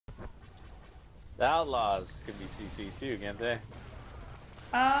The Outlaws could be CC too, can't they?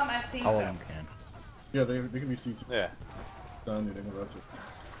 I think All so. of them can. Yeah, they can be CC. Yeah. Done and interrupted.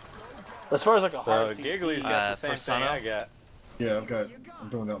 As far as like a So hard Giggly's CC, got the same Persona? thing I got. Yeah, I'm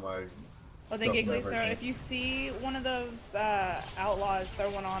throwing out my. Well, then Stuff Giggly right throw. now. If you see one of those outlaws,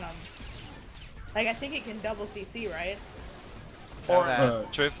 throw one on them. Like I think it can double CC, right? or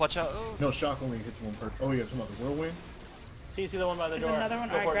Drift, watch out. Oh. No, shock only hits one person. Oh yeah, talking about the whirlwind. CC the one by the There's door. another one.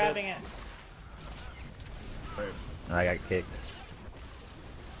 Go Alright, for grabbing bitch. it. Right. I got kicked.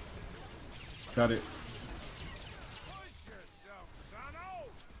 Got it.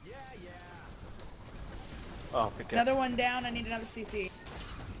 Oh, pick up. Another one down. I need another CC.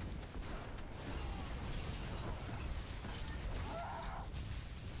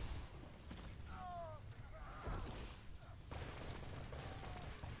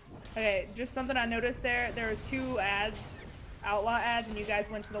 Okay, just something I noticed there. There are 2 ads, outlaw ads, and you guys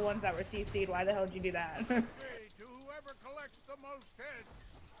went to the ones that were CC'd. Why the hell did you do that? To whoever collects the most heads.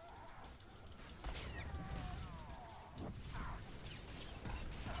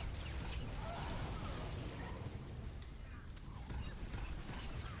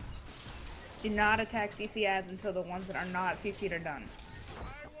 Do not attack CC ads until the ones that are not CC'd are done.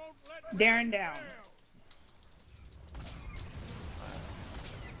 I won't let Darren down.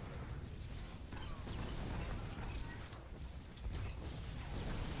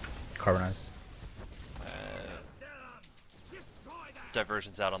 Carbonized.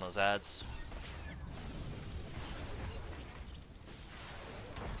 Diversion's out on those ads.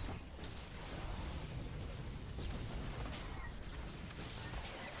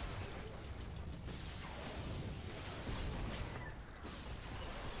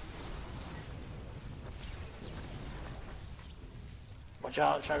 Watch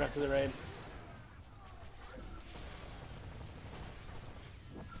out, shotgun to the raid.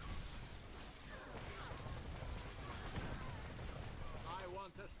 I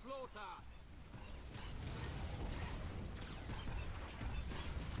want to slaughter.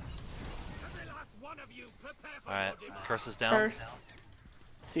 Every last one of you prepare for Alright, your demise. curse is down. First,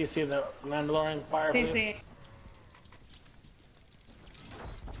 CC the Mandalorian fire, please. CC.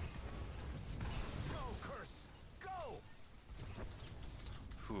 Go, curse. Go.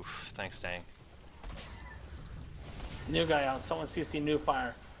 Oof, thanks, Dang. New guy out. Someone CC new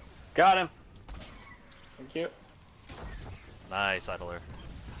fire. Got him. Thank you. Nice, Idler.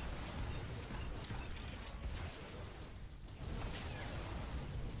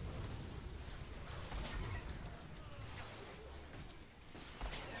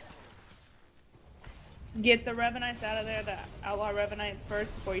 Get the Revenites out of there, the outlaw Revenites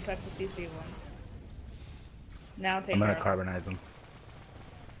first before you touch the CC one. Now take I'm gonna care of carbonize them.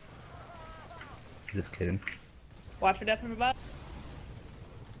 Just kidding. it. Watch for death from above.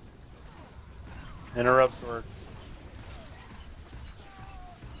 Interrupts work.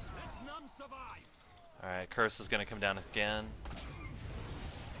 Let none survive. Alright, curse is gonna come down again.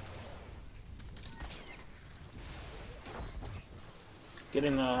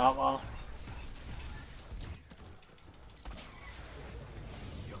 Getting the outlaw.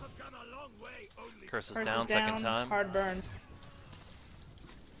 You have gone a long way. Only Curse is First down, is second time. Hard burn.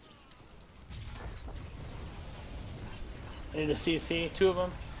 I need a CC. 2 of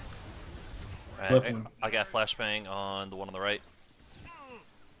them. Alright, Left one. I got flashbang on the one on the right.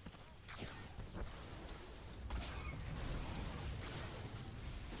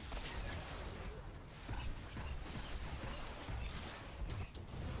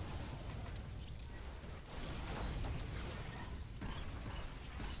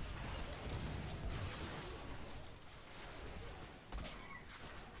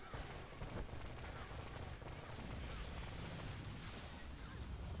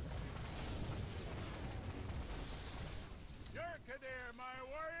 Yerkadir, my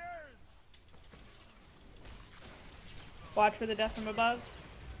warriors. Watch for the death from above.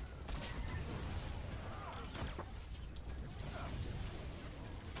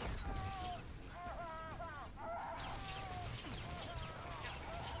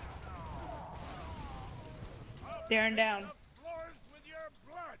 Darren down. The floors with your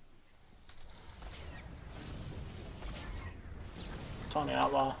blood. Tony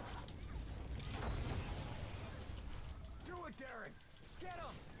outlaw. Do it, Darren. Get him.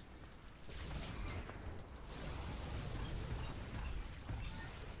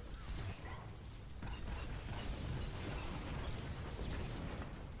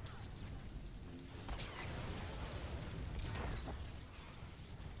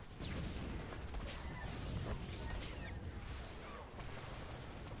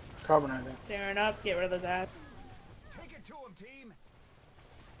 Carbonizing. Darren up. Get rid of those ads. Take it to him, team.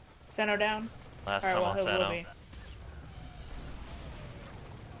 Center down. Last Alright, time well, on he will Sano. be.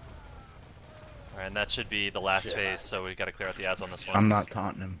 Alright, and that should be the last Shit. phase, so we gotta clear out the ads on this one. I'm not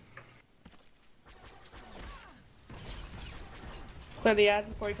taunting him. Clear the ads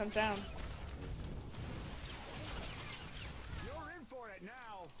before he comes down. You're in for it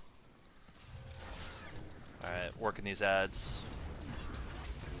now. Alright, working these ads.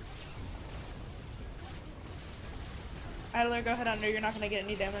 Idler, go ahead under. You're not gonna get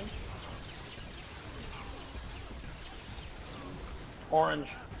any damage. Orange.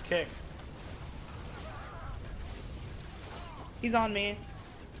 Kick. He's on me. You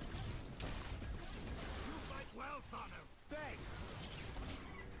fight well, Sano. Thanks.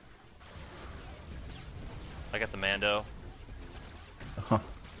 I got the Mando.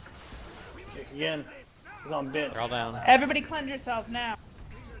 Kick again. He's on bitch. They're all down. Everybody cleanse yourself now.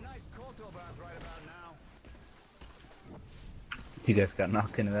 These are nice Kolto baths right about now. You guys got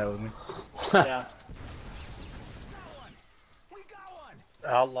knocked into that with me. Yeah. We got one.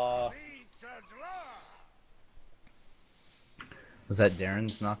 Outlaw. Lead Judge Law. Was that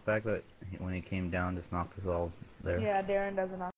Darren's knockback that when he came down just knocked us all there? Yeah, Darren doesn't